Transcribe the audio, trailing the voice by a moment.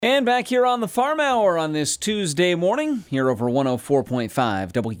And back here on the Farm Hour on this Tuesday morning, here over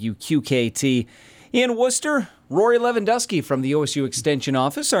 104.5 WQKT in Worcester. Rory Lewandowski from the OSU Extension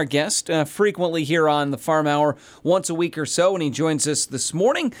Office, our guest, frequently here on the Farm Hour once a week or so, and he joins us this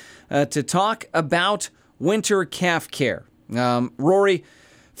morning to talk about winter calf care. Rory,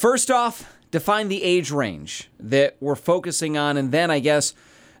 first off, define the age range that we're focusing on, and then I guess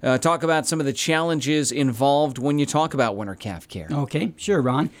talk about some of the challenges involved when you talk about winter calf care. Okay, sure,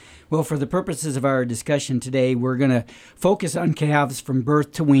 Ron. Well, for the purposes of our discussion today, we're going to focus on calves from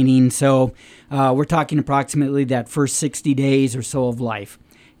birth to weaning. So we're talking approximately that first 60 days or so of life.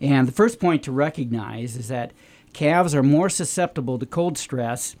 And the first point to recognize is that calves are more susceptible to cold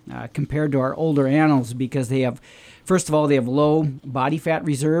stress compared to our older animals because they have, first of all, they have low body fat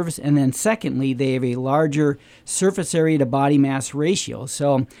reserves, and then secondly, they have a larger surface area to body mass ratio,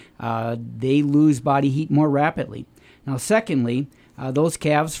 so they lose body heat more rapidly. Now, secondly, those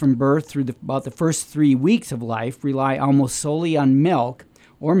calves from birth through about the first 3 weeks of life rely almost solely on milk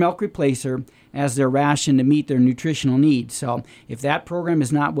or milk replacer as their ration to meet their nutritional needs. So if that program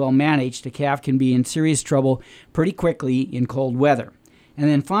is not well managed, a calf can be in serious trouble pretty quickly in cold weather. And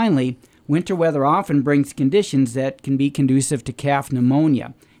then finally, winter weather often brings conditions that can be conducive to calf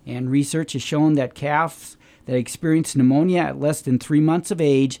pneumonia. And research has shown that calves that experience pneumonia at less than 3 months of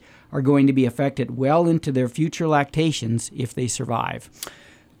age are going to be affected well into their future lactations if they survive.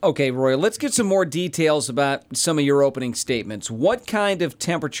 Okay, Roy, let's get some more details about some of your opening statements. What kind of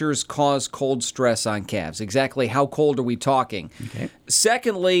temperatures cause cold stress on calves? Exactly how cold are we talking? Okay.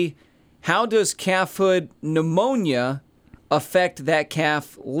 Secondly, how does calfhood pneumonia affect that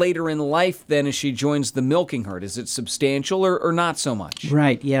calf later in life then as she joins the milking herd? Is it substantial or not so much?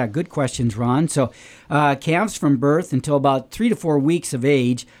 Right, yeah, good questions, Ron. So calves from birth until about 3 to 4 weeks of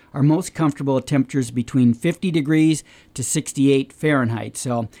age are most comfortable at temperatures between 50 degrees to 68 Fahrenheit.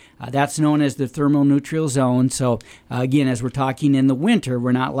 So that's known as the thermoneutral zone. So again, as we're talking in the winter,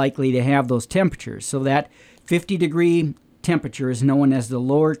 we're not likely to have those temperatures. So that 50-degree temperature is known as the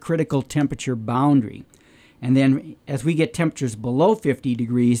lower critical temperature boundary. And then as we get temperatures below 50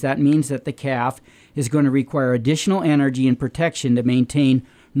 degrees, that means that the calf is going to require additional energy and protection to maintain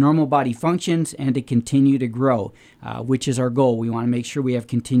normal body functions and to continue to grow, which is our goal. We want to make sure we have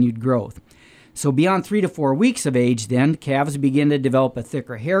continued growth. So beyond 3 to 4 weeks of age, then, calves begin to develop a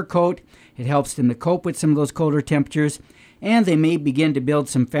thicker hair coat. It helps them to cope with some of those colder temperatures, and they may begin to build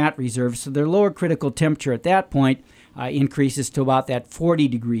some fat reserves. So their lower critical temperature at that point increases to about that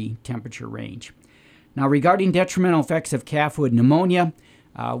 40-degree temperature range. Now, regarding detrimental effects of calfhood pneumonia,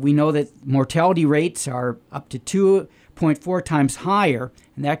 we know that mortality rates are up to 2.4 times higher,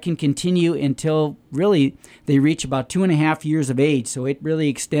 and that can continue until really they reach about 2.5 years of age. So it really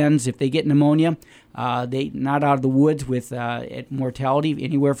extends. If they get pneumonia, they not out of the woods with mortality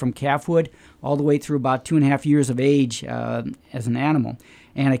anywhere from calfhood all the way through about 2.5 years of age as an animal.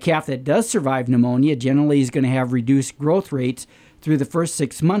 And a calf that does survive pneumonia generally is going to have reduced growth rates through the first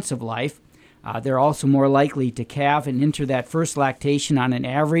 6 months of life. They're also more likely to calve and enter that first lactation on an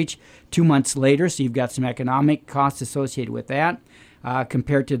average 2 months later, so you've got some economic costs associated with that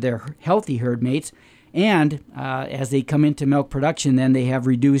compared to their healthy herd mates. And as they come into milk production, then they have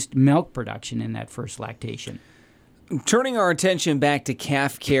reduced milk production in that first lactation. Turning our attention back to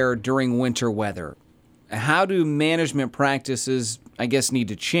calf care during winter weather, how do management practices, I guess, need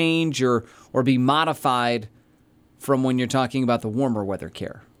to change or be modified from when you're talking about the warmer weather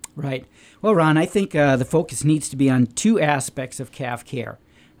care? Right. Well, Ron, I think the focus needs to be on two aspects of calf care.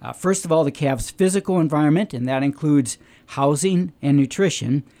 First of all, the calf's physical environment, and that includes housing and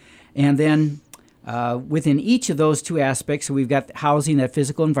nutrition. And then within each of those two aspects, so we've got housing, that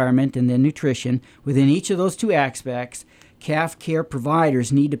physical environment, and then nutrition. Within each of those two aspects, calf care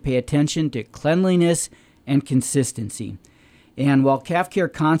providers need to pay attention to cleanliness and consistency. And while calf care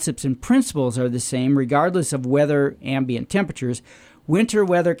concepts and principles are the same, regardless of weather, ambient temperatures, winter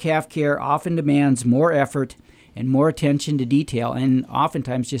weather calf care often demands more effort and more attention to detail, and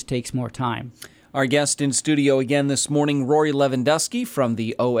oftentimes just takes more time. Our guest in studio again this morning, Rory Lewandowski from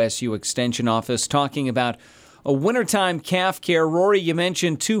the OSU Extension Office, talking about a wintertime calf care. Rory, you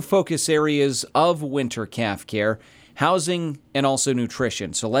mentioned two focus areas of winter calf care, housing and also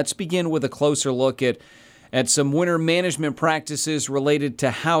nutrition. So let's begin with a closer look at some winter management practices related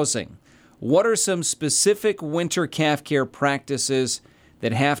to housing. What are some specific winter calf care practices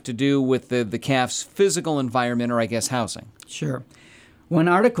that have to do with the calf's physical environment, or I guess housing? Sure. One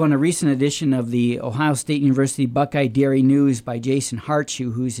article in a recent edition of the Ohio State University Buckeye Dairy News by Jason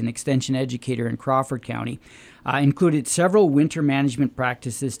Hartshoe, who's an extension educator in Crawford County, included several winter management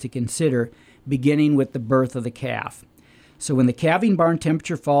practices to consider, beginning with the birth of the calf. So when the calving barn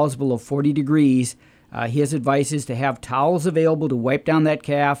temperature falls below 40 degrees, his advice is to have towels available to wipe down that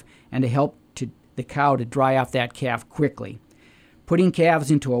calf and to help the cow to dry off that calf quickly. Putting calves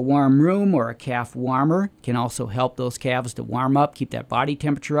into a warm room or a calf warmer can also help those calves to warm up, keep that body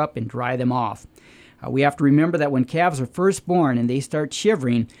temperature up, and dry them off. We have to remember that when calves are first born and they start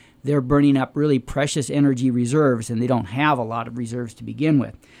shivering, they're burning up really precious energy reserves, and they don't have a lot of reserves to begin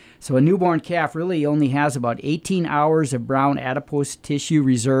with. So a newborn calf really only has about 18 hours of brown adipose tissue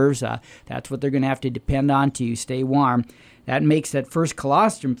reserves. That's what they're going to have to depend on to stay warm. That makes that first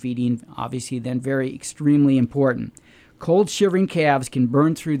colostrum feeding, obviously, then very extremely important. Cold shivering calves can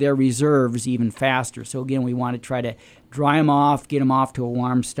burn through their reserves even faster. So again, we want to try to dry them off, get them off to a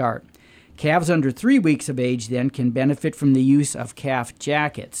warm start. Calves under 3 weeks of age then can benefit from the use of calf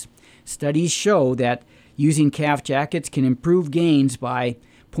jackets. Studies show that using calf jackets can improve gains by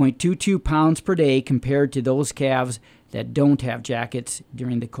 0.22 pounds per day compared to those calves that don't have jackets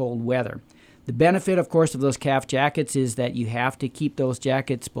during the cold weather. The benefit, of course, of those calf jackets is that you have to keep those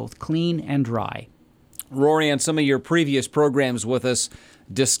jackets both clean and dry. Rory, on some of your previous programs with us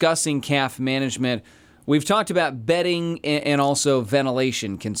discussing calf management, we've talked about bedding and also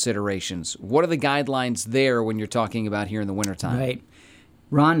ventilation considerations. What are the guidelines there when you're talking about here in the wintertime? Right.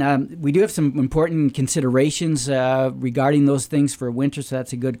 Ron, we do have some important considerations regarding those things for winter, so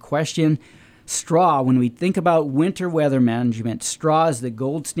that's a good question. Straw, when we think about winter weather management, straw is the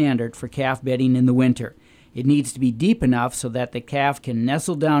gold standard for calf bedding in the winter. It needs to be deep enough so that the calf can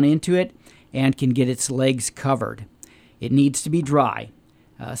nestle down into it and can get its legs covered. It needs to be dry.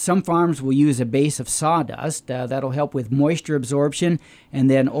 Some farms will use a base of sawdust. That'll help with moisture absorption, and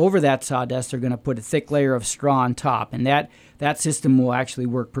then over that sawdust they're going to put a thick layer of straw on top, and that system will actually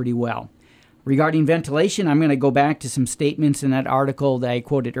work pretty well. Regarding ventilation, I'm going to go back to some statements in that article that I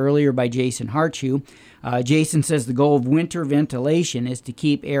quoted earlier by Jason Hartshew. Jason says the goal of winter ventilation is to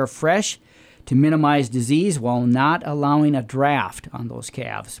keep air fresh, to minimize disease while not allowing a draft on those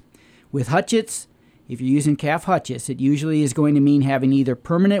calves. With hutchets, if you're using calf hutchets, it usually is going to mean having either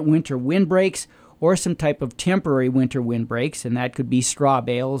permanent winter windbreaks or some type of temporary winter windbreaks, and that could be straw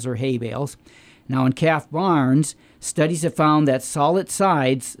bales or hay bales. Now, in calf barns, studies have found that solid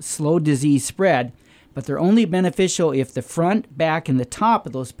sides slow disease spread, but they're only beneficial if the front, back, and the top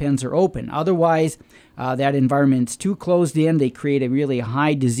of those pens are open. Otherwise, that environment's too closed in. They create a really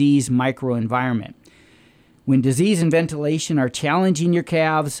high disease microenvironment. When disease and ventilation are challenging your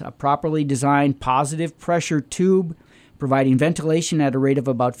calves, a properly designed positive pressure tube providing ventilation at a rate of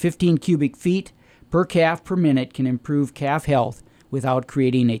about 15 cubic feet per calf per minute can improve calf health without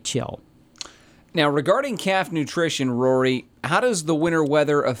creating a chill. Now, regarding calf nutrition, Rory, how does the winter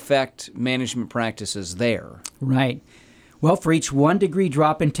weather affect management practices there? Right. Well, for each 1 degree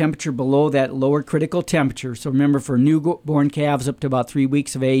drop in temperature below that lower critical temperature, so remember for newborn calves up to about 3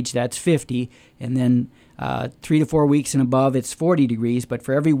 weeks of age, that's 50, and then 3 to 4 weeks and above, it's 40 degrees. But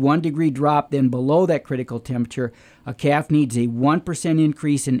for every 1 degree drop then below that critical temperature, a calf needs a 1%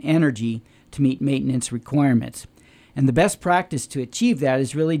 increase in energy to meet maintenance requirements. And the best practice to achieve that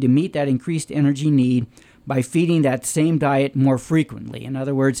is really to meet that increased energy need by feeding that same diet more frequently. In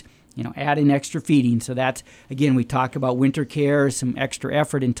other words, add in extra feeding. So that's, again, we talk about winter care, some extra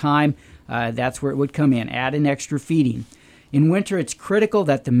effort and time. That's where it would come in, add in extra feeding. In winter, it's critical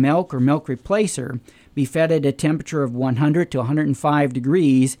that the milk or milk replacer be fed at a temperature of 100 to 105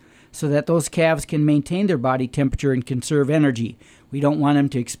 degrees so that those calves can maintain their body temperature and conserve energy. We don't want them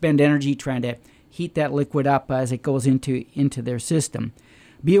to expend energy trying to heat that liquid up as it goes into their system.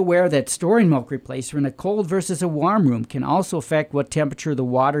 Be aware that storing milk replacer in a cold versus a warm room can also affect what temperature the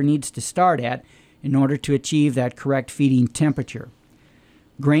water needs to start at in order to achieve that correct feeding temperature.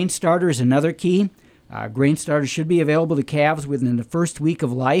 Grain starter is another key. Grain starter should be available to calves within the first week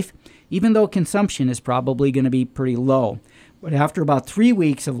of life, even though consumption is probably going to be pretty low. But after about 3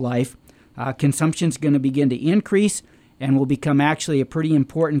 weeks of life, consumption is going to begin to increase and will become actually a pretty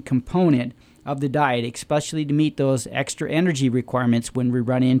important component of the diet, especially to meet those extra energy requirements when we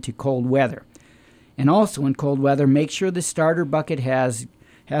run into cold weather. And also in cold weather, make sure the starter bucket has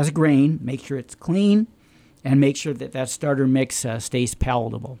grain, make sure it's clean, and make sure that starter mix stays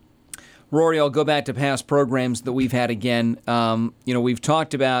palatable. Rory, I'll go back to past programs that we've had again. We've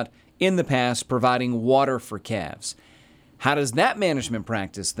talked about in the past providing water for calves. How does that management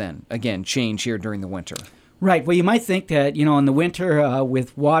practice then, again, change here during the winter? Right. Well, you might think that, in the winter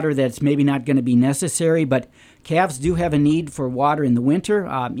with water that's maybe not going to be necessary, but calves do have a need for water in the winter.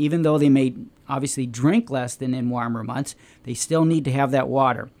 Even though they may obviously drink less than in warmer months, they still need to have that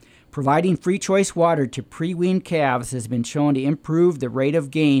water. Providing free choice water to pre-weaned calves has been shown to improve the rate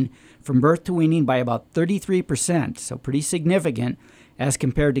of gain from birth to weaning by about 33%, so pretty significant as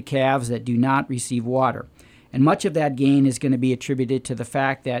compared to calves that do not receive water. And much of that gain is going to be attributed to the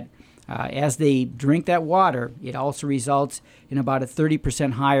fact that as they drink that water, it also results in about a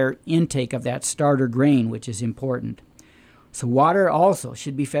 30% higher intake of that starter grain, which is important. So water also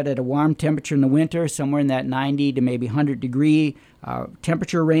should be fed at a warm temperature in the winter, somewhere in that 90 to maybe 100 degree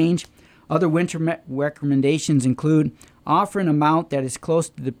temperature range. Other winter recommendations include offer an amount that is close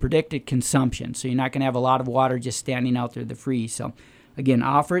to the predicted consumption. So you're not going to have a lot of water just standing out there to freeze. So again,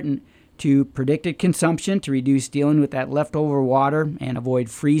 offer it to predicted consumption to reduce dealing with that leftover water and avoid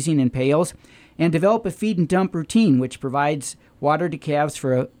freezing in pails. And develop a feed and dump routine, which provides water to calves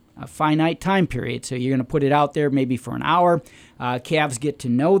for a finite time period. So you're going to put it out there maybe for an hour. Calves get to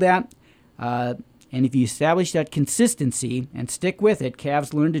know that. And if you establish that consistency and stick with it,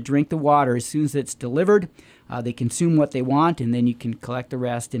 calves learn to drink the water as soon as it's delivered. They consume what they want, and then you can collect the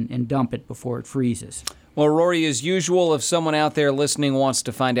rest and dump it before it freezes. Well, Rory, as usual, if someone out there listening wants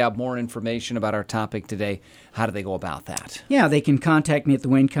to find out more information about our topic today, how do they go about that? Yeah, they can contact me at the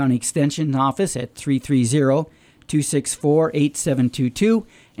Wayne County Extension Office at 330-264-8722.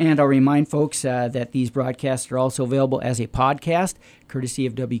 And I'll remind folks that these broadcasts are also available as a podcast, courtesy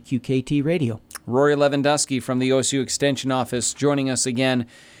of WQKT Radio. Rory Lewandowski from the OSU Extension Office joining us again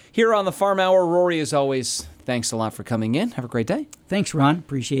here on the Farm Hour. Rory, as always, thanks a lot for coming in. Have a great day. Thanks, Ron.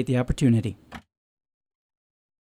 Appreciate the opportunity.